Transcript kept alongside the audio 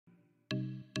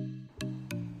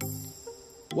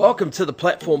Welcome to the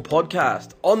Platform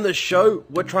Podcast. On this show,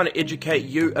 we're trying to educate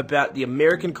you about the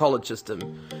American college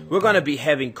system. We're going to be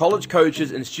having college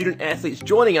coaches and student athletes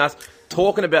joining us,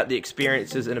 talking about the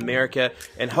experiences in America,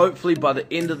 and hopefully by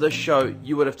the end of this show,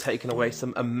 you would have taken away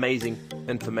some amazing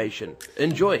information.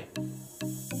 Enjoy.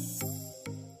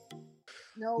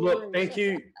 Look, thank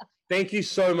you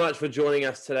so much for joining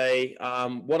us today.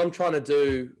 What I'm trying to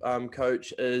do,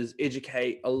 Coach, is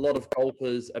educate a lot of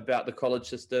golfers about the college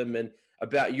system and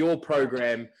about your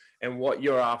program and what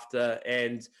you're after.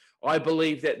 And I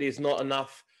believe that there's not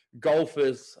enough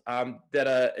golfers that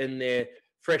are in their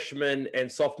freshman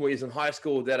and sophomore years in high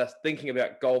school that are thinking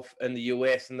about golf in the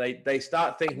US, and they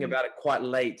start thinking about it quite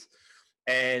late.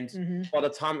 And by the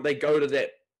time they go to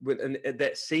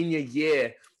that senior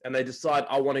year and they decide,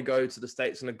 I want to go to the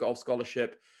States on a golf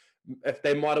scholarship, if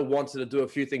they might have wanted to do a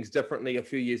few things differently a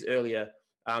few years earlier,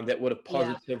 that would have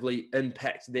positively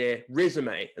impacted their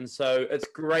resume. And so it's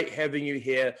great having you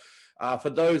here. For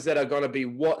those that are going to be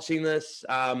watching this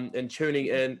and tuning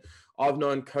in, I've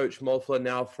known Coach Mulfler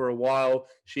now for a while.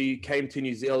 She came to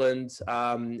New Zealand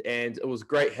and it was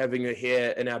great having her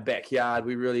here in our backyard.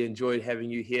 We really enjoyed having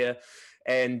you here.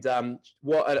 And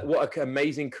what an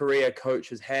amazing career Coach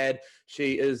has had.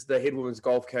 She is the head women's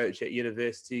golf coach at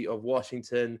University of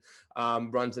Washington,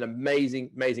 runs an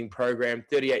amazing program,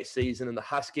 38 season in the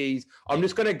Huskies. I'm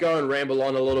just going to go and ramble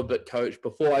on a little bit, Coach,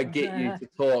 before I get you to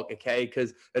talk, okay?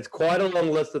 Because it's quite a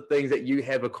long list of things that you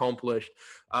have accomplished.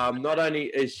 Not only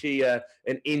is she an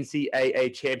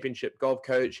NCAA championship golf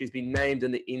coach, she's been named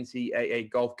in the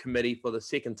NCAA golf committee for the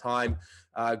second time,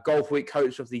 Golf Week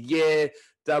Coach of the Year,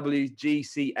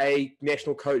 WGCA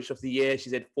National Coach of the Year.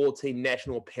 She's had 14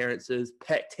 national appearances,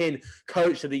 Pac-10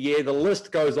 Coach of the Year. The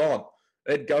list goes on.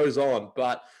 It goes on.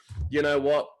 But you know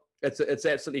what? It's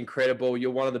absolutely incredible.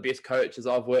 You're one of the best coaches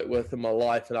I've worked with in my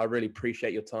life, and I really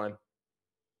appreciate your time.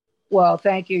 Well,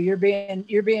 thank you. You're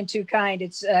being too kind.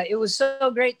 It was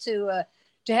so great to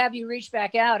have you reach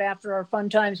back out after our fun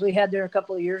times we had there a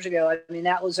couple of years ago. I mean,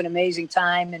 that was an amazing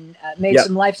time and made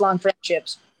some lifelong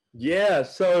friendships. Yeah.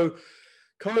 So,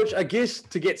 Coach, I guess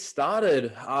to get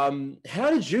started, how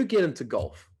did you get into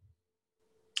golf?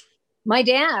 My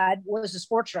dad was a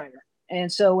sports writer.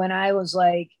 And so when I was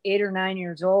like 8 or 9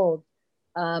 years old,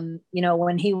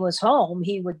 when he was home,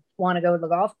 he would want to go to the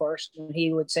golf course and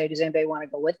he would say, does anybody want to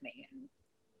go with me? And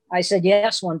I said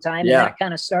yes one time, and that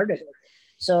kind of started it.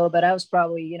 So, but I was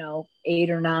probably, 8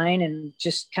 or 9 and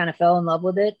just kind of fell in love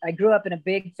with it. I grew up in a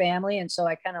big family, and so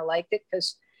I kind of liked it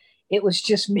because it was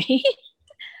just me.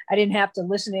 I didn't have to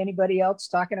listen to anybody else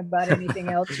talking about anything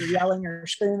else or yelling or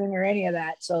screaming or any of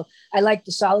that. So I liked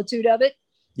the solitude of it.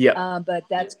 Yeah. But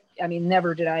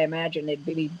never did I imagine it'd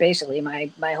be basically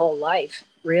my whole life,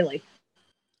 really.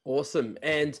 Awesome.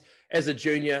 And as a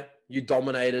junior, you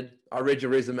dominated. I read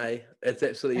your resume. It's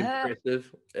absolutely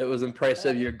impressive. It was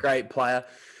impressive. You're a great player.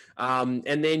 And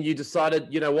then you decided,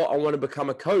 you know what, I want to become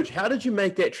a coach. How did you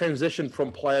make that transition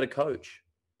from player to coach?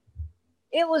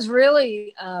 It was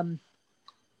really,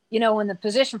 when the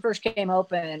position first came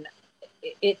open,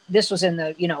 this was in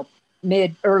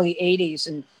the, early 80s,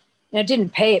 and it didn't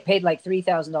pay. It paid like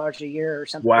 $3,000 a year or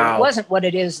something. Wow. It wasn't what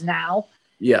it is now.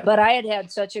 Yeah. But I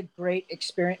had such a great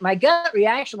experience. My gut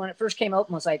reaction when it first came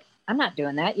open was like, I'm not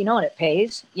doing that. You know what it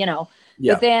pays, Yeah.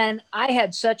 But then I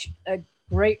had such a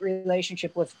great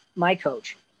relationship with my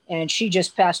coach, and she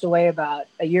just passed away about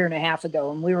a year and a half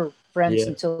ago, and we were friends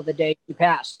until the day she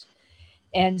passed.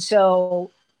 And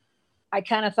so I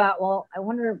kind of thought, well, I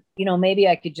wonder, maybe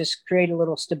I could just create a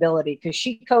little stability, because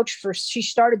she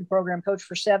started the program, coached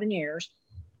for 7 years.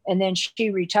 And then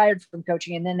she retired from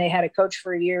coaching, and then they had a coach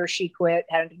for a year. She quit,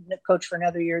 had a coach for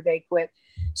another year. They quit.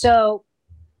 So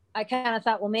I kind of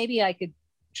thought, well, maybe I could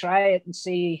try it and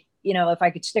see, if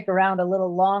I could stick around a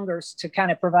little longer to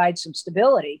kind of provide some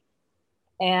stability.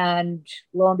 And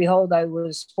lo and behold, I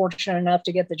was fortunate enough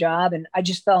to get the job, and I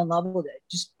just fell in love with it.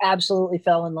 Just absolutely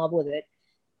fell in love with it.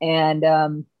 And,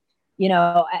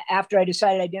 after I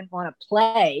decided I didn't want to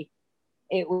play,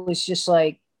 it was just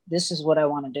like, this is what I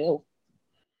want to do.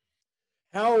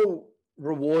 How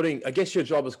rewarding, I guess your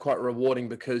job is quite rewarding,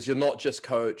 because you're not just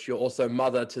coach, you're also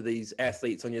mother to these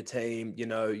athletes on your team.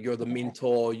 You're the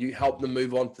mentor, you help them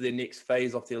move on to their next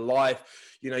phase of their life.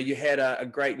 You had a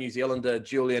great New Zealander,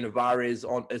 Julia Nevarez,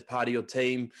 on as part of your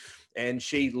team, and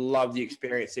she loved the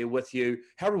experience there with you.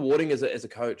 How rewarding is it as a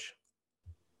coach?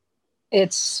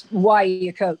 It's why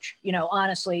you coach,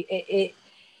 honestly, it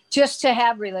just to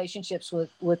have relationships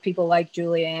with people like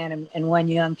Julianne and Wen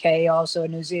Young Kay, also a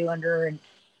New Zealander. And,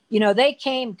 they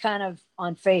came kind of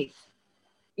on faith,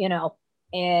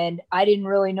 and I didn't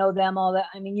really know them all that.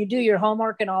 I mean, you do your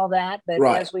homework and all that, but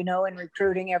as we know in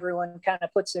recruiting, everyone kind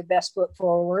of puts their best foot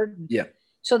forward. Yeah.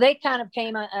 So they kind of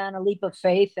came on a leap of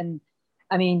faith. And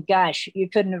I mean, gosh, you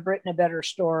couldn't have written a better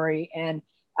story. And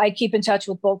I keep in touch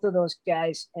with both of those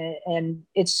guys. And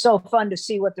it's so fun to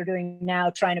see what they're doing now,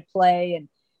 trying to play and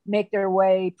make their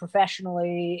way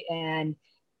professionally. And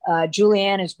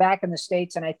Julianne is back in the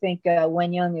States. And I think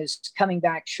Wen Young is coming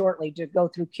back shortly to go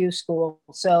through Q school.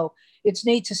 So it's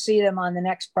neat to see them on the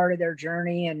next part of their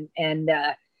journey and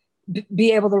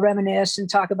be able to reminisce and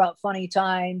talk about funny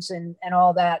times and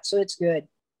all that. So it's good.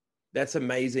 That's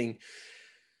amazing.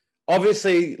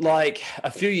 Obviously, like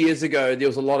a few years ago, there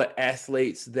was a lot of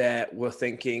athletes that were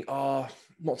thinking, oh,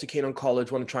 not too keen on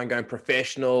college, want to try and go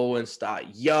professional and start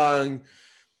young.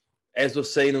 As we've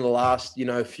seen in the last,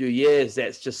 few years,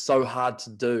 that's just so hard to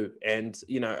do. And,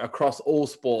 across all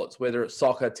sports, whether it's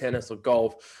soccer, tennis, or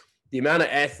golf, the amount of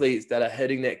athletes that are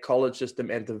hitting that college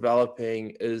system and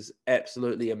developing is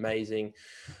absolutely amazing.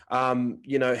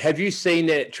 Have you seen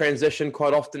that transition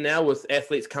quite often now with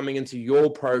athletes coming into your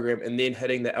program and then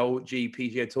hitting the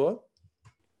LPGA Tour?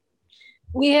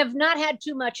 We have not had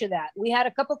too much of that. We had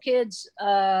a couple kids,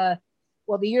 the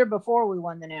year before we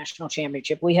won the national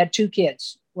championship, we had two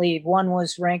kids leave. One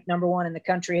was ranked number 1 in the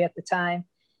country at the time,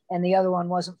 and the other one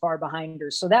wasn't far behind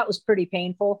her. So that was pretty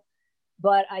painful.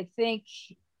 But I think,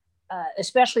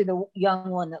 especially the young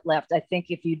one that left, I think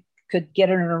if you could get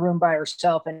her in a room by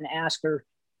herself and ask her,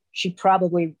 she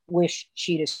probably wished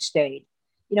she'd have stayed,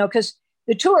 because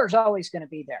the tour is always going to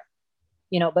be there,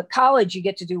 but college you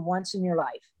get to do once in your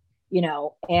life,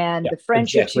 and the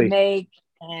friendships you make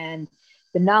and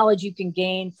the knowledge you can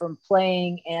gain from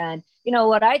playing. And,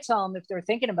 what I tell them if they're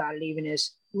thinking about it even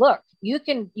is, look, you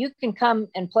can come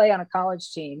and play on a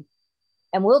college team,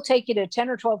 and we'll take you to 10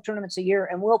 or 12 tournaments a year,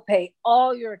 and we'll pay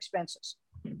all your expenses,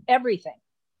 everything,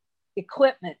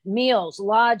 equipment, meals,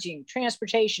 lodging,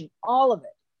 transportation, all of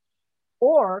it.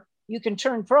 Or you can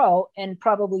turn pro and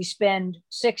probably spend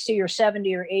 60 or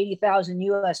 70 or 80,000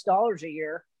 US dollars a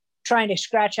year trying to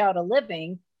scratch out a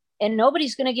living, and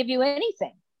nobody's going to give you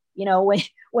anything.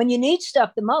 When you need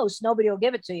stuff the most, nobody will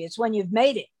give it to you. It's when you've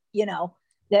made it,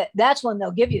 that's when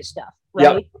they'll give you stuff.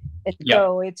 Right. Yep. And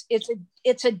so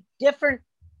it's a different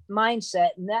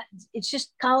mindset, and that it's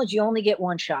just college. You only get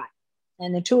one shot,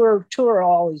 and the tour will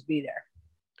always be there.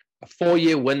 A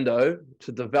 4-year window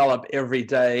to develop every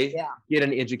day, get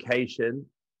an education,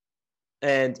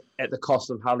 and at the cost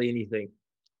of hardly anything.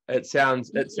 It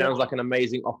sounds like an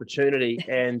amazing opportunity.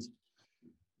 And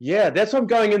that's why I'm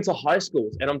going into high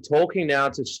schools, and I'm talking now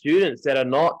to students that are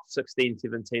not 16,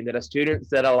 17, that are students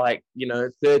that are like,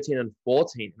 13 and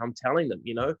 14. And I'm telling them,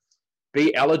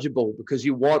 be eligible because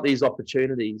you want these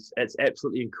opportunities. It's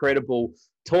absolutely incredible.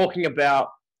 Talking about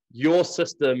your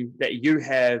system that you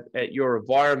have at your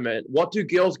environment, what do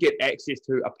girls get access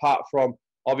to apart from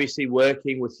obviously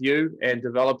working with you and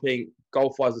developing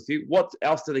golf-wise with you? What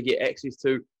else do they get access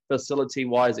to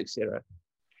facility-wise, etc.?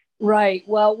 Right.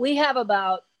 Well, we have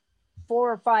about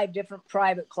 4 or 5 different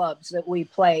private clubs that we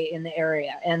play in the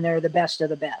area, and they're the best of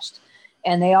the best.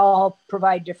 And they all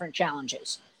provide different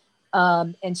challenges.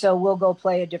 And so we'll go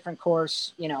play a different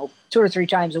course, 2 or 3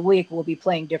 times a week. We'll be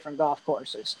playing different golf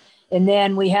courses. And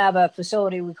then we have a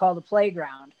facility we call the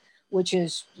playground, which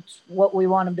is what we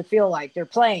want them to feel like. They're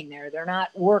playing there. They're not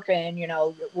working,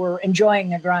 we're enjoying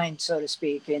the grind, so to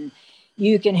speak. And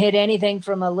you can hit anything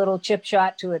from a little chip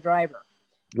shot to a driver.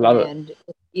 Love it. And,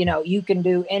 you can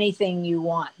do anything you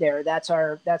want there. That's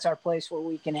our place where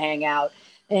we can hang out.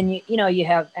 And, you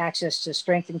have access to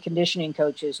strength and conditioning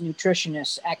coaches,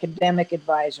 nutritionists, academic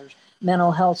advisors,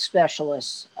 mental health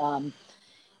specialists,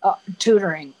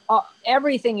 tutoring,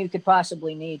 everything you could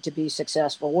possibly need to be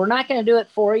successful. We're not going to do it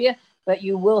for you, but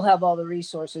you will have all the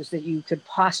resources that you could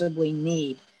possibly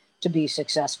need to be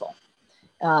successful.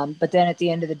 But then at the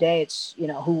end of the day, it's,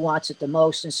 who wants it the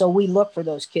most. And so we look for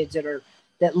those kids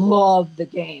that love the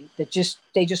game,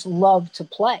 they just love to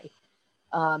play.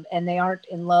 And they aren't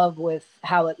in love with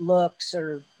how it looks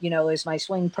or, is my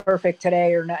swing perfect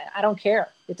today or not? I don't care.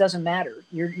 It doesn't matter.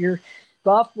 You're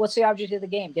golf. What's the object of the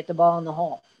game? Get the ball in the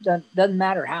hole. Doesn't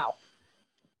matter how.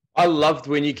 I loved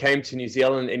when you came to New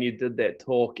Zealand and you did that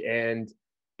talk, and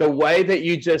the way that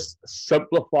you just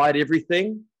simplified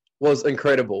everything was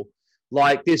incredible.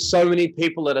 Like, there's so many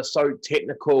people that are so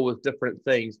technical with different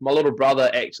things. My little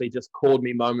brother actually just called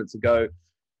me moments ago.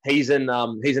 He's in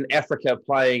Africa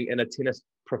playing in a tennis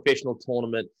professional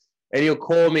tournament, and he'll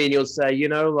call me and he'll say,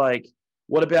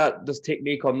 what about this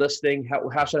technique on this thing?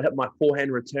 How should I hit my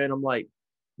forehand return? I'm like,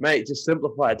 mate, just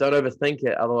simplify it. Don't overthink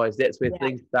it. Otherwise, that's where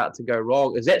things start to go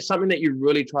wrong. Is that something that you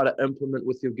really try to implement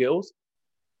with your girls?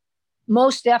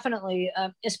 Most definitely,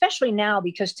 especially now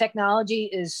because technology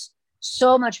is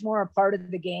so much more a part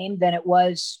of the game than it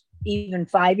was even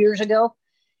 5 years ago.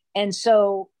 And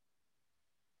so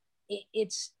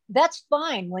that's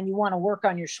fine when you want to work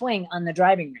on your swing on the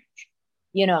driving range,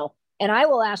 you know. And I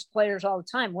will ask players all the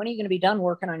time, when are you going to be done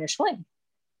working on your swing?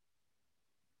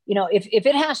 You know, if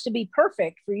it has to be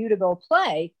perfect for you to go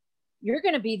play, you're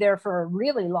going to be there for a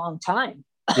really long time.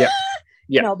 Yeah.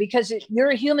 You know, because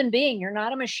you're a human being. You're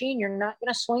not a machine. You're not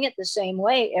going to swing it the same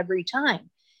way every time.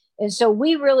 And so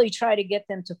we really try to get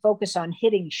them to focus on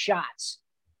hitting shots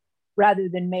rather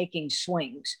than making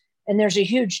swings. And there's a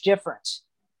huge difference.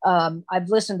 I've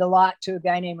listened a lot to a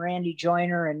guy named Randy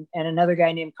Joyner and another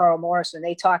guy named Carl Morris, and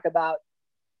they talk about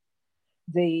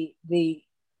the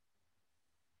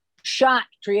shot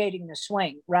creating the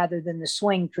swing rather than the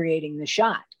swing creating the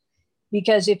shot.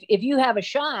 Because if you have a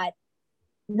shot,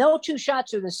 no two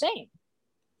shots are the same.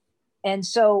 And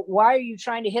so why are you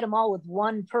trying to hit them all with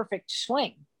one perfect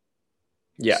swing?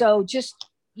 Yeah. So just,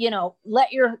 you know,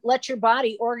 let your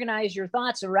body organize your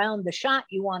thoughts around the shot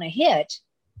you want to hit,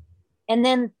 and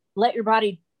then let your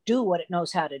body do what it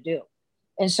knows how to do.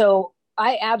 And so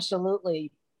I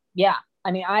absolutely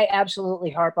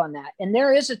harp on that. And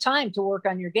there is a time to work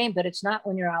on your game, but it's not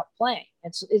when you're out playing.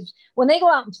 It's when they go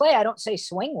out and play, I don't say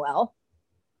swing well,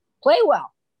 play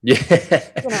well. Yeah.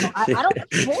 You know, I don't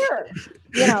care.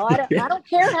 You know, I don't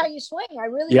care how you swing. I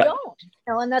really don't. You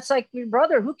know, and that's like your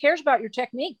brother. Who cares about your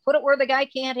technique? Put it where the guy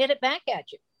can't hit it back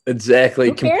at you. Exactly.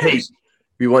 Who cares? Compete.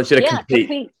 We want you to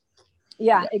compete.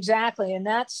 Yeah, exactly. And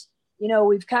that's, you know,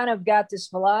 we've kind of got this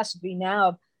philosophy now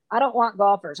of, I don't want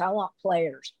golfers. I want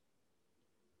players.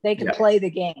 They can play the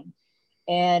game.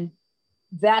 And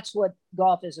that's what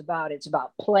golf is about. It's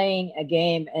about playing a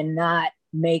game and not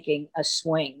making a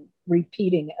swing,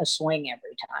 repeating a swing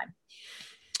every time.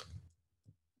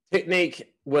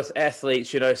 Technique with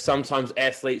athletes, you know, sometimes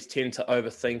athletes tend to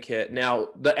overthink it. Now,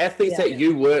 the athletes that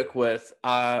you work with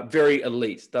are very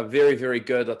elite. They're very, very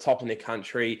good. They're top in their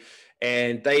country,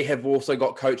 and they have also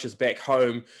got coaches back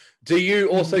home. Do you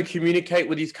also communicate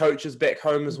with these coaches back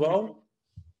home as well?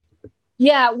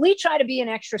 Yeah, we try to be an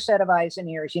extra set of eyes and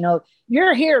ears. You know,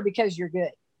 you're here because you're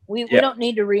good. We don't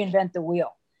need to reinvent the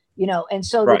wheel, you know. And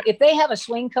so if they have a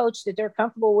swing coach that they're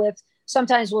comfortable with,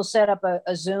 sometimes we'll set up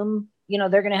a Zoom. You know,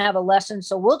 they're going to have a lesson.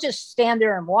 So we'll just stand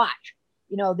there and watch.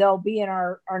 You know, they'll be in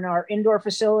our indoor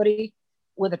facility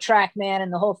with a TrackMan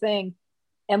and the whole thing.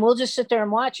 And we'll just sit there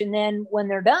and watch. And then when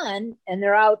they're done and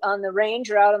they're out on the range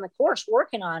or out on the course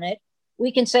working on it,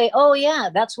 we can say, oh, yeah,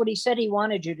 that's what he said he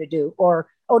wanted you to do. Or,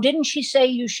 oh, didn't she say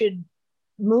you should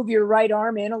move your right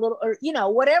arm in a little, or, you know,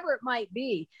 whatever it might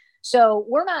be. So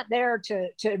we're not there to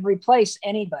replace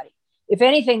anybody. If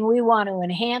anything, we want to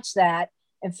enhance that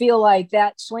and feel like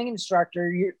that swing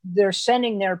instructor, they're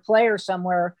sending their player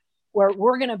somewhere where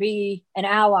we're going to be an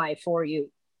ally for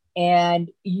you. And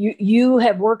you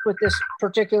have worked with this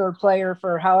particular player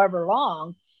for however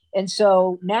long. And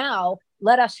so now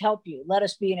let us help you. Let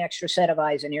us be an extra set of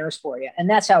eyes and ears for you. And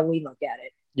that's how we look at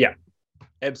it. Yeah,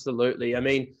 absolutely. I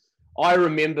mean, I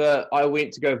remember I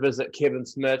went to go visit Kevin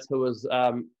Smith, who was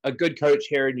a good coach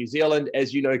here in New Zealand,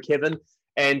 as you know, Kevin.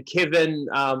 And Kevin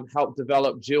helped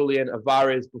develop Julian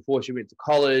Alvarez before she went to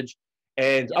college.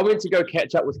 And I went to go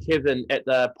catch up with Kevin at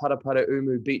the Parapara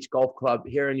Umu Beach Golf Club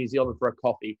here in New Zealand for a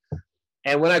coffee.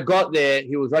 And when I got there,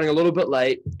 he was running a little bit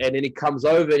late. And then he comes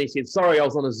over and he said, sorry, I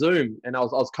was on a Zoom. And I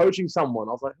was coaching someone.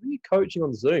 I was like, who are you coaching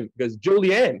on Zoom? He goes,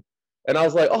 Julianne. And I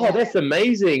was like, oh, that's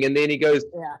amazing. And then he goes,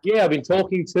 yeah, I've been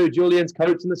talking to Julian's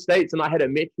coach in the States and I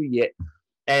hadn't met you yet.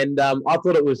 And I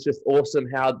thought it was just awesome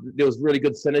how there was really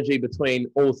good synergy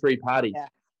between all three parties.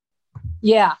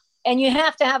 Yeah. And you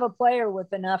have to have a player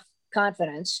with enough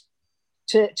confidence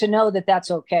to know that that's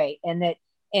okay.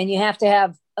 And you have to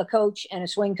have a coach and a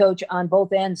swing coach on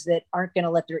both ends that aren't going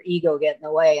to let their ego get in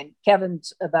the way. And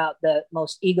Kevin's about the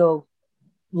most ego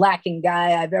lacking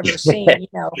guy I've ever seen, you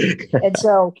know. And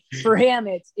so for him,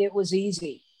 it was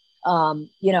easy. You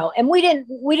know, and we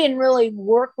didn't really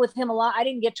work with him a lot. I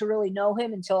didn't get to really know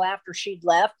him until after she'd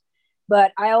left,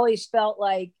 but I always felt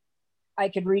like I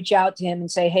could reach out to him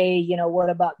and say, hey, you know, what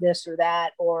about this or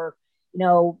that? Or, you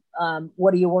know,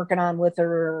 what are you working on with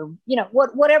her? Or, you know,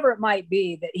 whatever it might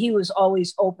be, that he was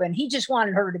always open. He just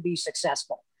wanted her to be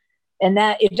successful, and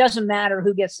that it doesn't matter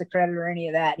who gets the credit or any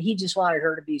of that. He just wanted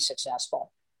her to be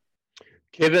successful.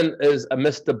 Kevin is a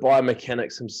Mr.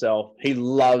 Biomechanics himself. He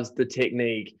loves the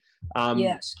technique.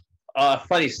 Yes.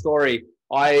 Funny story.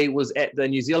 I was at the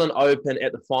New Zealand Open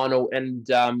at the final, and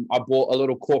I bought a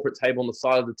little corporate table on the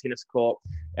side of the tennis court.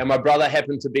 And my brother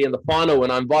happened to be in the final,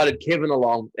 and I invited Kevin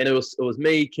along. And it was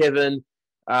me, Kevin,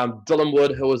 Dylan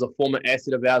Wood, who was a former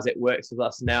athlete of ours that works with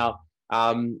us now,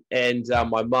 and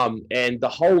my mum. And the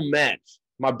whole match,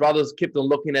 my brothers kept on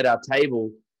looking at our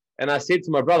table. And I said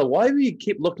to my brother, why do you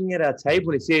keep looking at our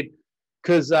table? And he said,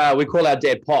 because we call our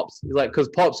dad Pops. He's like, because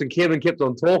Pops and Kevin kept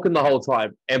on talking the whole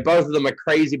time. And both of them are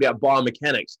crazy about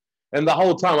biomechanics. And the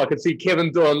whole time I could see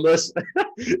Kevin doing this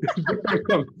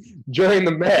during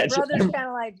the match. My brother's kind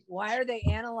of like, why are they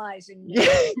analyzing me?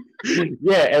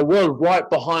 Yeah, and we're right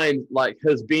behind like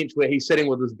his bench where he's sitting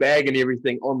with his bag and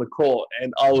everything on the court.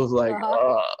 And I was like,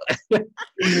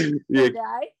 yeah.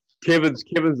 Kevin's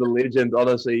a legend,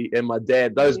 honestly, and my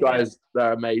dad. Those guys,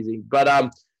 they're amazing.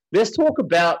 But let's talk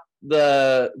about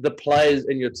the players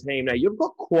in your team. Now, you've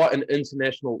got quite an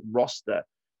international roster.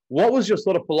 What was your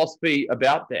sort of philosophy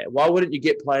about that? Why wouldn't you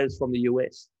get players from the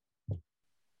US?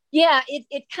 Yeah,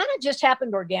 it kind of just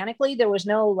happened organically. There was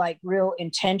no like real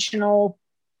intentional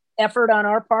effort on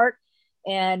our part.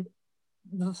 And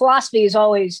the philosophy is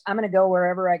always, I'm going to go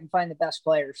wherever I can find the best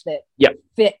players that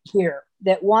fit here,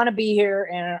 that want to be here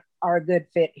and are a good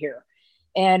fit here.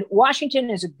 And Washington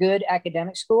is a good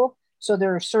academic school. So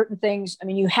there are certain things, I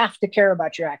mean, you have to care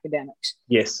about your academics.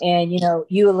 Yes. And,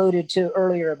 you alluded to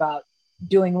earlier about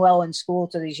doing well in school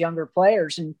to these younger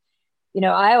players. And,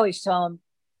 I always tell them,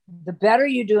 the better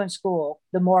you do in school,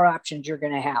 the more options you're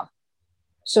going to have.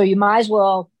 So you might as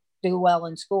well do well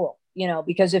in school,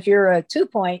 because if you're a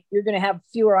 2-point, you're going to have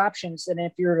fewer options than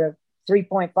if you're a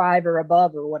 3.5 or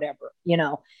above or whatever,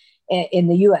 in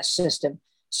the US system.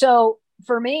 So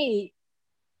for me,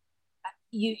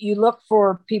 you look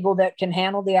for people that can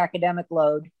handle the academic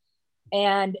load.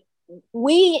 And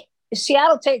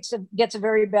Seattle gets a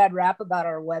very bad rap about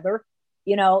our weather.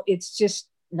 It's just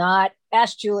not,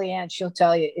 ask Julianne, she'll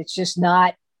tell you, it's just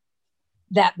not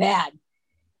that bad.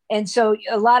 And so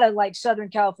a lot of like Southern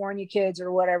California kids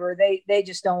or whatever, they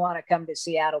just don't want to come to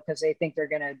Seattle because they think they're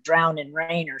going to drown in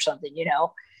rain or something,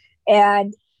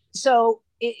 And so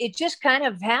it just kind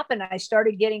of happened. I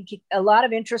started getting a lot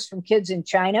of interest from kids in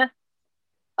China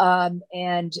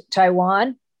and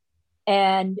Taiwan.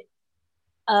 And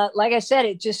like I said,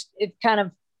 it kind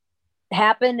of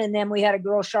happened. And then we had a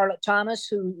girl, Charlotte Thomas,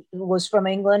 who was from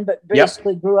England, but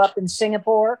basically grew up in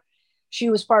Singapore.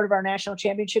 She was part of our national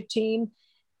championship team.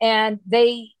 And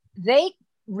they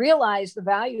realized the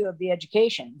value of the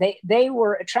education. They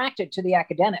were attracted to the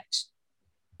academics.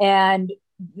 And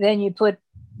then you put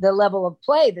the level of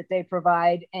play that they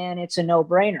provide, and it's a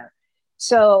no-brainer.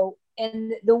 So,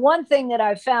 and the one thing that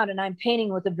I've found, and I'm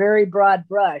painting with a very broad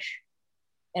brush,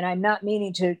 and I'm not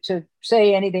meaning to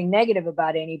say anything negative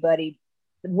about anybody,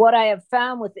 what I have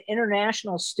found with the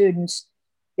international students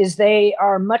is they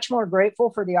are much more grateful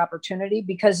for the opportunity,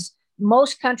 because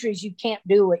most countries, you can't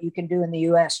do what you can do in the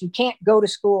US. You can't go to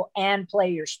school and play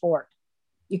your sport.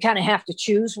 You kind of have to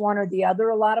choose one or the other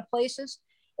a lot of places.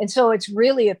 And so it's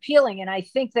really appealing. And I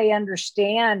think they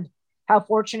understand how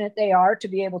fortunate they are to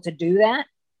be able to do that.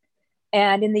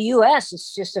 And in the US,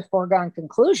 it's just a foregone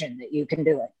conclusion that you can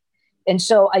do it. And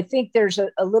so I think there's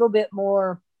a little bit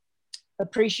more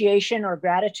appreciation or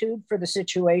gratitude for the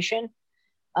situation.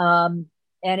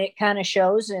 And it kind of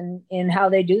shows in how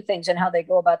they do things and how they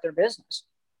go about their business.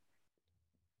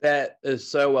 That is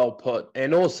so well put.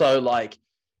 And also, like,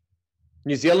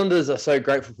 New Zealanders are so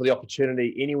grateful for the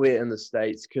opportunity anywhere in the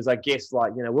States, because I guess,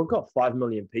 like, we've got 5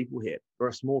 million people here. We're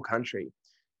a small country.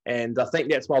 And I think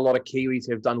that's why a lot of Kiwis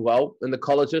have done well in the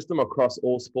college system across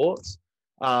all sports,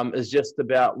 is just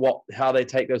about how they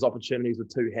take those opportunities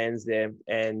with two hands there.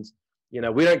 And, we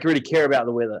don't really care about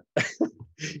the weather.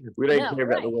 We don't care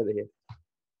about the weather here.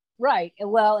 Right.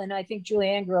 Well, and I think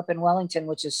Julianne grew up in Wellington,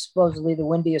 which is supposedly the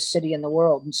windiest city in the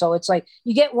world. And so it's like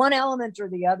you get one element or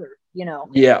the other,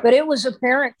 Yeah. But it was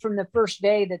apparent from the first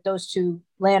day that those two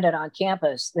landed on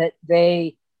campus that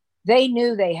they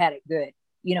knew they had it good.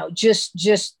 Just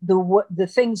the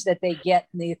things that they get,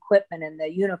 and the equipment and the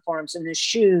uniforms and the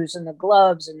shoes and the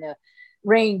gloves and the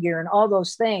rain gear and all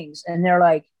those things. And they're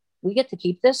like, we get to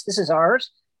keep this. This is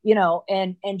ours,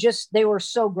 and just they were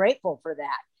so grateful for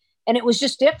that. And it was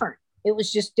just different. It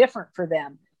was just different for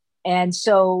them. And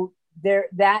so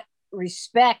that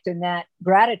respect and that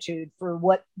gratitude for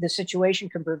what the situation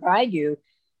can provide you,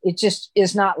 it just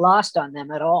is not lost on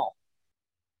them at all.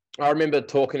 I remember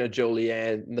talking to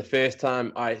Julianne, and the first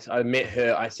time I met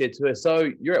her, I said to her,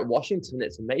 so you're at Washington,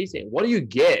 it's amazing. What do you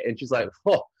get? And she's like,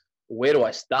 where do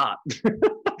I start?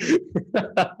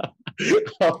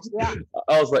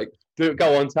 I was like, dude,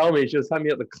 go on, tell me. She was telling me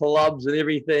at the clubs and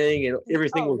everything, and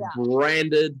everything was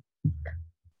branded.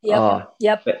 Yep.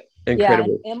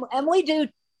 Incredible. Yeah, and we do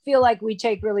feel like we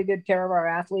take really good care of our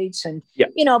athletes, and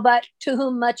but to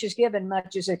whom much is given,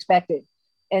 much is expected.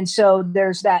 And so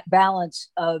there's that balance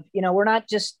of, we're not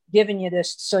just giving you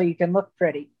this so you can look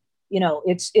pretty.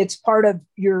 It's part of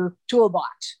your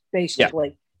toolbox,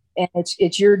 basically. Yeah. And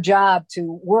it's your job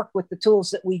to work with the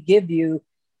tools that we give you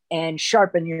and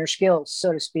sharpen your skills,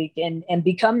 so to speak, and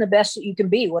become the best that you can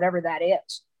be, whatever that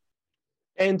is.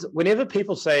 And whenever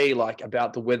people say like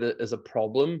about the weather is a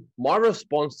problem, my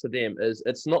response to them is,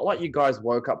 it's not like you guys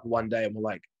woke up one day and were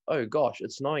like, oh gosh,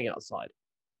 it's snowing outside.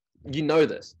 You know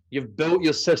this. You've built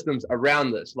your systems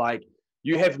around this. Like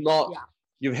you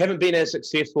haven't been as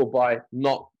successful by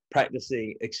not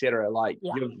practicing, etc. Like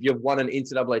you've won an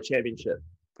NCAA championship,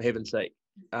 for heaven's sake.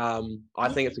 I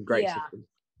think it's a great system.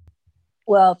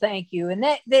 Well, thank you. And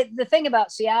the thing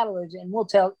about Seattle is, and we'll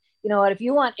tell, if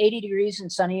you want 80 degrees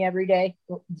and sunny every day,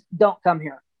 don't come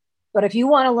here. But if you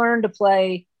want to learn to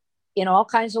play in all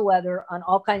kinds of weather on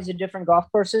all kinds of different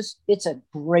golf courses, it's a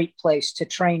great place to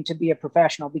train to be a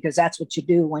professional, because that's what you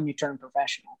do when you turn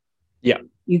professional. Yeah.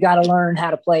 You got to learn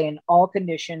how to play in all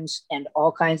conditions and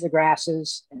all kinds of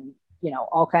grasses and,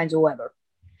 all kinds of weather.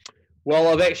 Well,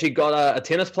 I've actually got a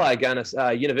tennis player going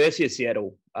to University of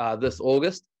Seattle this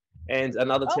August, and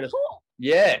another tennis. Cool.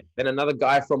 Yeah. And another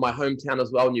guy from my hometown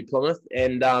as well, New Plymouth.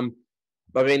 And,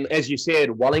 I mean, as you said,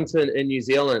 Wellington in New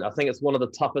Zealand, I think it's one of the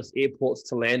toughest airports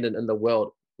to land in the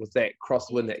world with that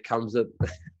crosswind that comes in.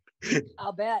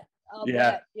 I'll bet.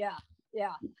 Yeah.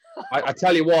 I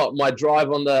tell you what, my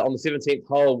drive on the 17th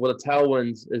hole with a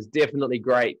tailwind is definitely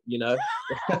great, I'm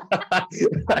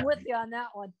with you on that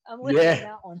one.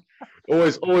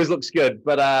 Always looks good,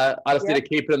 but I just need to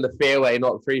keep it in the fairway,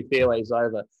 not 3 fairways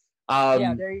over.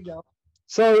 There you go.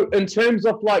 So in terms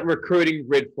of like recruiting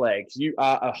red flags, you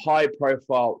are a high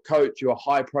profile coach, you're a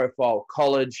high profile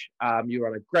college, you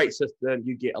run a great system,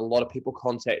 you get a lot of people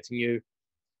contacting you.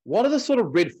 What are the sort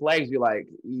of red flags you're like,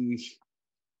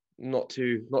 not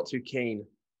too keen?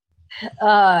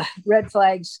 Red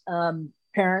flags,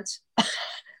 parents,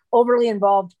 overly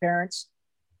involved parents,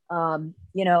 and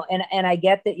I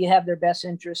get that you have their best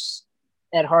interests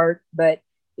at heart, but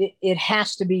it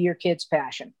has to be your kid's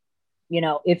passion.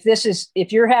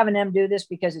 If you're having them do this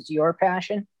because it's your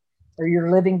passion or you're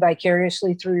living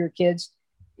vicariously through your kids,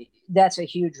 that's a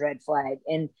huge red flag.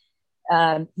 And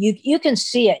you can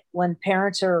see it when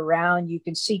parents are around. You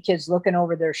can see kids looking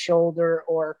over their shoulder,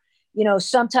 or,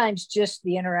 sometimes just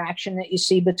the interaction that you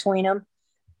see between them.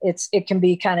 It can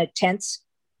be kind of tense.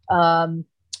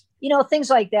 Things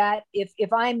like that.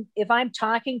 If I'm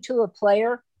talking to a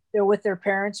player, they're with their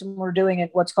parents and we're doing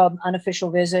what's called an unofficial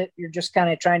visit. You're just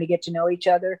kind of trying to get to know each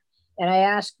other. And I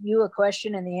ask you a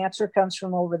question and the answer comes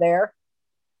from over there.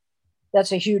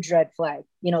 That's a huge red flag.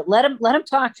 Let them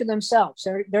talk to themselves.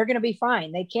 They're going to be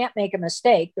fine. They can't make a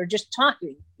mistake. They're just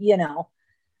talking,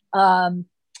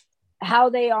 how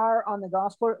they are on the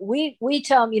golf course. We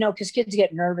tell them, because kids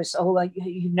get nervous. Oh, like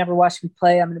you've never watched me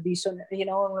play. I'm going to be so, and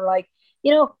we're like,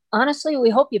 honestly, we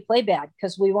hope you play bad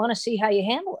because we want to see how you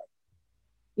handle it.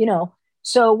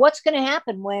 So what's going to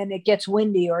happen when it gets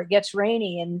windy or it gets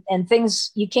rainy and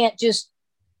things, you can't just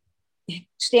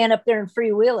stand up there and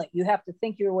freewheel it. You have to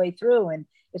think your way through, and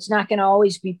it's not going to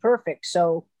always be perfect.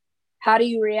 So how do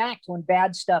you react when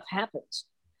bad stuff happens?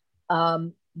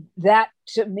 That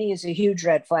to me is a huge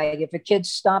red flag. If a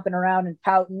kid's stomping around and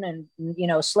pouting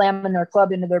and, slamming their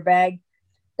club into their bag,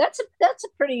 that's a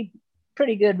pretty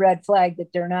good red flag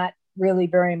that they're not really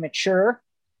very mature.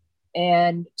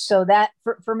 And so that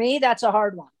for me, that's a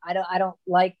hard one. I don't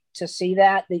like to see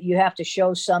that you have to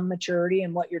show some maturity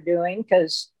in what you're doing,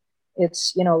 because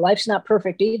it's, life's not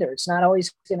perfect either. It's not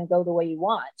always going to go the way you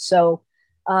want. So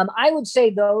I would say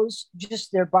those,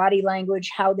 just their body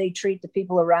language, how they treat the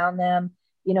people around them.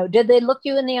 Did they look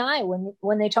you in the eye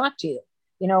when they talk to you,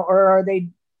 or are they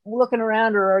looking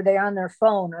around, or are they on their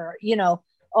phone, or,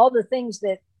 all the things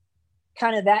that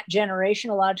kind of that generation,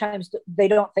 a lot of times they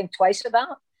don't think twice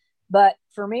about. But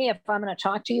for me, if I'm going to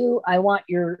talk to you, I want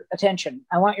your attention.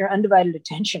 I want your undivided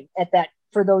attention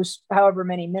for those however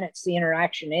many minutes the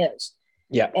interaction is.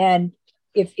 Yeah. And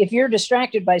if you're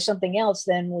distracted by something else,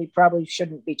 then we probably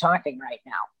shouldn't be talking right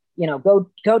now.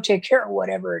 Go take care of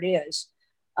whatever it is.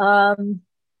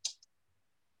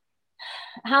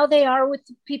 How they are with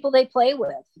the people they play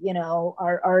with,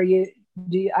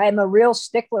 I'm a real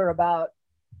stickler about,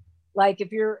 like,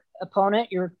 if your opponent,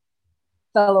 your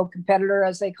fellow competitor,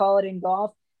 as they call it in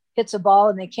golf, hits a ball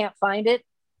and they can't find it,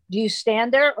 do you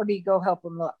stand there or do you go help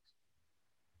them look?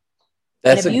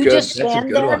 That's a good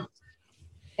one.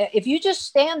 If you just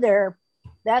stand there,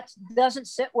 that doesn't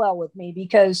sit well with me,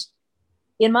 because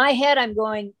in my head, I'm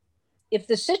going, if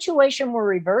the situation were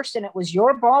reversed and it was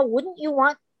your ball, wouldn't you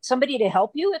want somebody to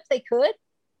help you if they could?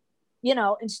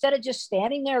 instead of just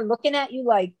standing there looking at you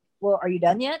like, well, are you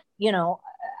done yet?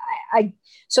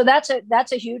 So that's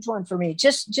a huge one for me.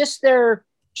 Just their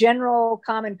general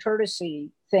common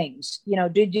courtesy things.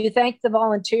 Do you thank the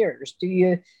volunteers? Do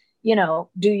you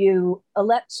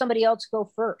let somebody else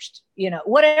go first?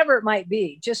 Whatever it might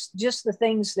be, just the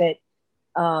things that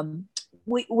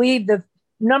the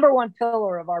number one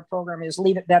pillar of our program is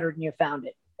leave it better than you found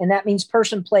it. And that means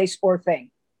person, place, or thing,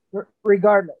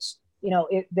 regardless.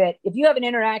 That if you have an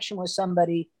interaction with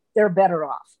somebody, they're better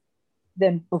off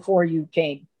than before you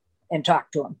came and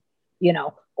talked to them,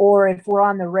 or if we're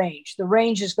on the range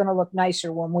is going to look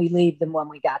nicer when we leave than when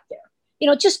we got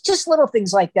there. Just little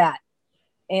things like that.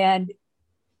 And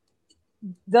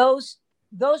those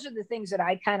are the things that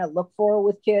I kind of look for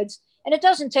with kids. And it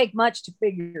doesn't take much to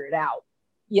figure it out.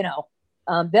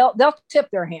 They'll tip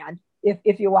their hand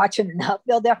if you're watching enough.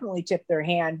 They'll definitely tip their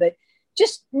hand, but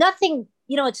just nothing.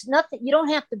 It's nothing. You don't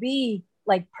have to be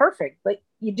like perfect, but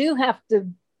you do have to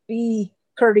be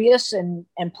courteous and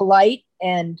polite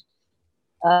and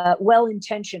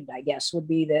well-intentioned, I guess would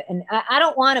be and I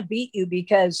don't want to beat you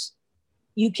because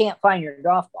you can't find your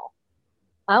golf ball.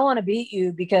 I want to beat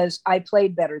you because I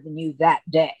played better than you that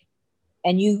day.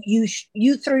 And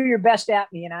you threw your best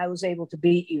at me and I was able to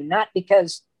beat you, not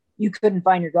because you couldn't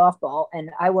find your golf ball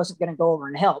and I wasn't going to go over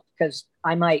and help, because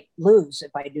I might lose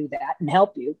if I do that and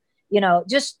help you,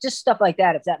 just stuff like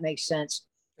that, if that makes sense.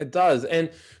 It does.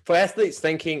 And for athletes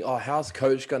thinking, oh, how's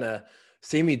coach going to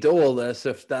see me do all this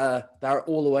if they're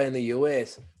all the way in the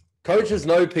US? Coaches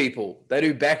know people. They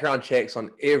do background checks on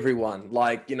everyone.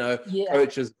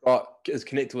 Coach is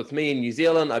connected with me in New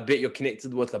Zealand. I bet you're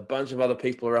connected with a bunch of other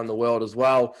people around the world as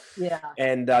well. Yeah.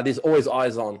 And there's always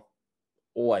eyes on.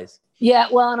 Always. Yeah.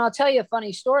 Well, and I'll tell you a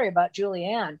funny story about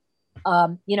Julianne.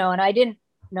 And I didn't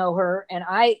know her, and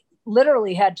I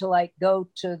literally had to go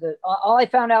to all I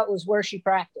found out was where she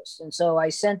practiced. And so I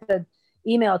sent the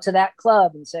email to that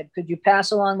club and said, could you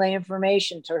pass along my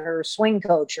information to her swing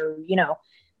coach? Or,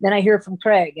 then I hear from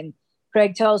Craig, and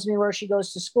Craig tells me where she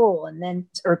goes to school,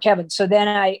 or Kevin. So then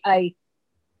I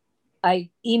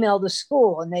emailed the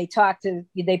school, and they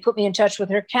put me in touch with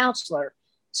her counselor.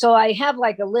 So I have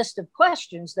a list of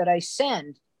questions that I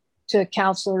send to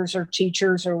counselors or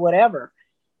teachers or whatever.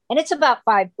 And it's about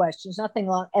 5 questions, nothing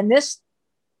long. And this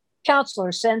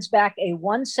counselor sends back a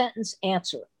 1-sentence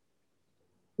answer.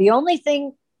 The only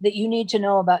thing that you need to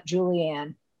know about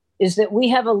Julianne is that we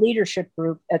have a leadership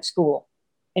group at school,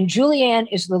 and Julianne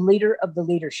is the leader of the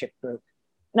leadership group.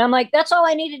 And I'm like, that's all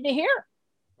I needed to hear.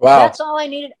 Wow. That's all I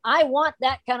needed. I want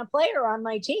that kind of player on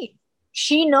my team.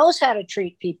 She knows how to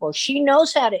treat people. She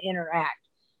knows how to interact.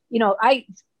 I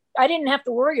didn't have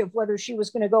to worry of whether she was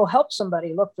going to go help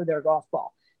somebody look for their golf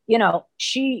ball.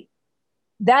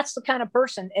 That's the kind of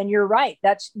person. And you're right.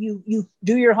 That's you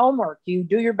do your homework, you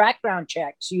do your background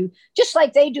checks, you just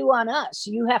like they do on us.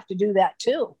 You have to do that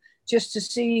too, just to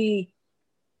see,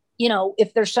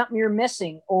 if there's something you're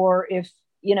missing, or if,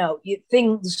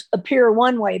 things appear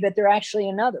one way, but they're actually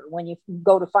another when you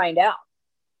go to find out.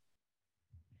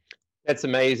 That's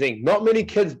amazing. Not many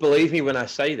kids believe me when I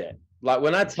say that.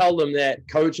 When I tell them that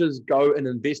coaches go and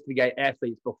investigate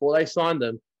athletes before they sign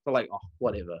them, they're like, oh,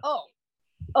 whatever.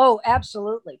 Oh,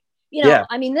 absolutely.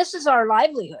 This is our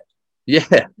livelihood.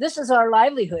 Yeah. This is our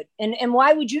livelihood. And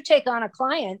why would you take on a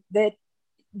client that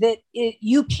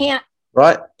you can't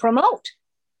promote?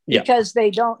 Yeah. Because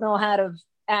they don't know how to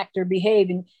act or behave,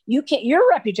 and your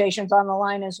reputation's on the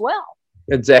line as well.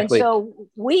 Exactly. And so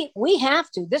we have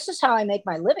to. This is how I make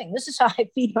my living. This is how I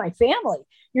feed my family.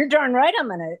 You're darn right. I'm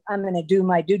gonna do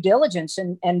my due diligence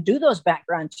and do those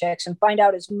background checks and find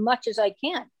out as much as I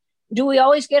can. Do we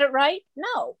always get it right?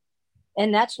 No.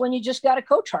 And that's when you just got to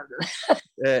coach harder.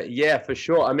 Yeah, for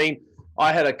sure.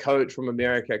 I had a coach from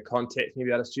America contact me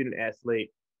about a student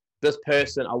athlete. This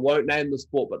person, I won't name the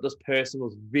sport, but this person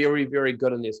was very, very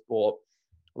good in their sport,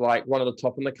 one of the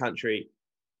top in the country.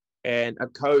 And a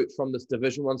coach from this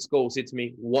Division I school said to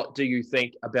me, what do you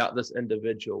think about this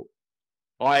individual?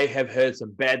 I have heard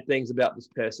some bad things about this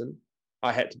person.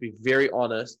 I had to be very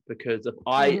honest, because if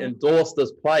I endorse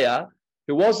this player,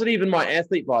 who wasn't even my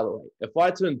athlete, by the way, if I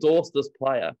had to endorse this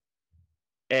player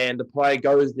and the player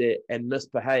goes there and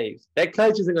misbehaves, that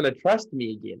coach isn't going to trust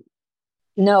me again.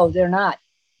 No, they're not.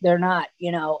 They're not,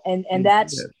 and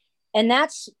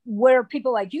that's where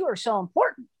people like you are so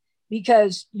important,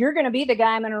 because you're going to be the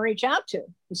guy I'm going to reach out to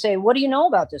and say, what do you know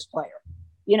about this player?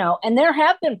 And there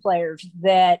have been players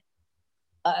that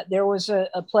there was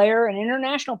a player, an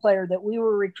international player that we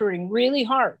were recruiting really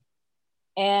hard.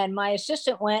 And my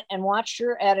assistant went and watched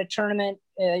her at a tournament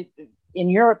in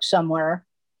Europe somewhere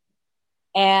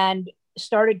and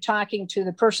started talking to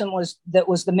the person that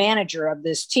was the manager of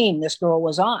this team this girl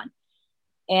was on,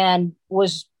 and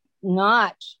was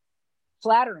not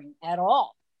flattering at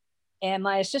all. And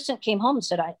my assistant came home and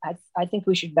said, I think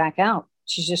we should back out.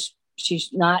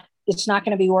 It's not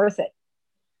going to be worth it.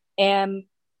 And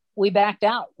we backed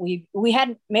out. We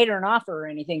hadn't made her an offer or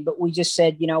anything, but we just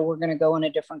said, we're going to go in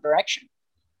a different direction.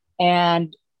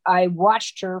 And I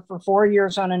watched her for 4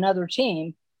 years on another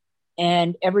team.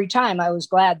 And every time I was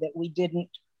glad that we didn't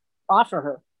offer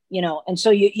her, and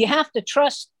so you have to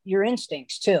trust your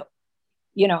instincts too,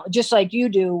 just like you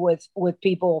do with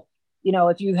people.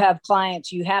 If you have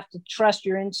clients, you have to trust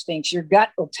your instincts. Your gut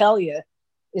will tell you,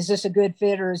 is this a good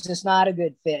fit or is this not a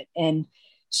good fit? And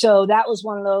so that was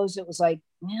one of those. It was like,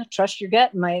 trust your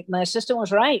gut. And my assistant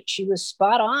was right. She was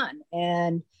spot on.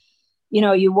 And,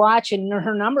 you watch and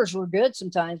her numbers were good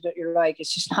sometimes, but you're like,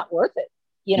 it's just not worth it.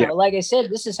 Like I said,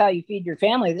 this is how you feed your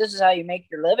family. This is how you make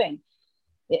your living.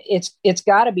 It's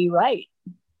got to be right.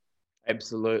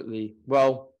 Absolutely.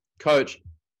 Well, Coach,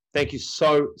 thank you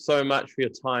so much for your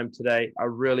time today. I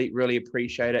really, really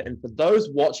appreciate it. And for those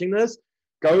watching this,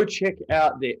 go check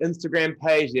out their Instagram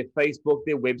page, their Facebook,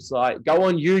 their website. Go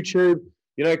on YouTube.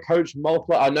 Coach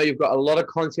Moelfler, I know you've got a lot of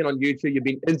content on YouTube. You've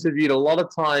been interviewed a lot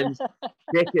of times.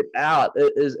 Check it out.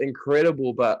 It is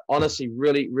incredible. But honestly,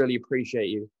 really, really appreciate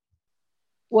you.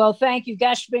 Well, thank you.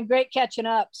 Gosh, it's been great catching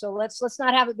up. So let's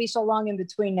not have it be so long in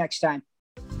between next time.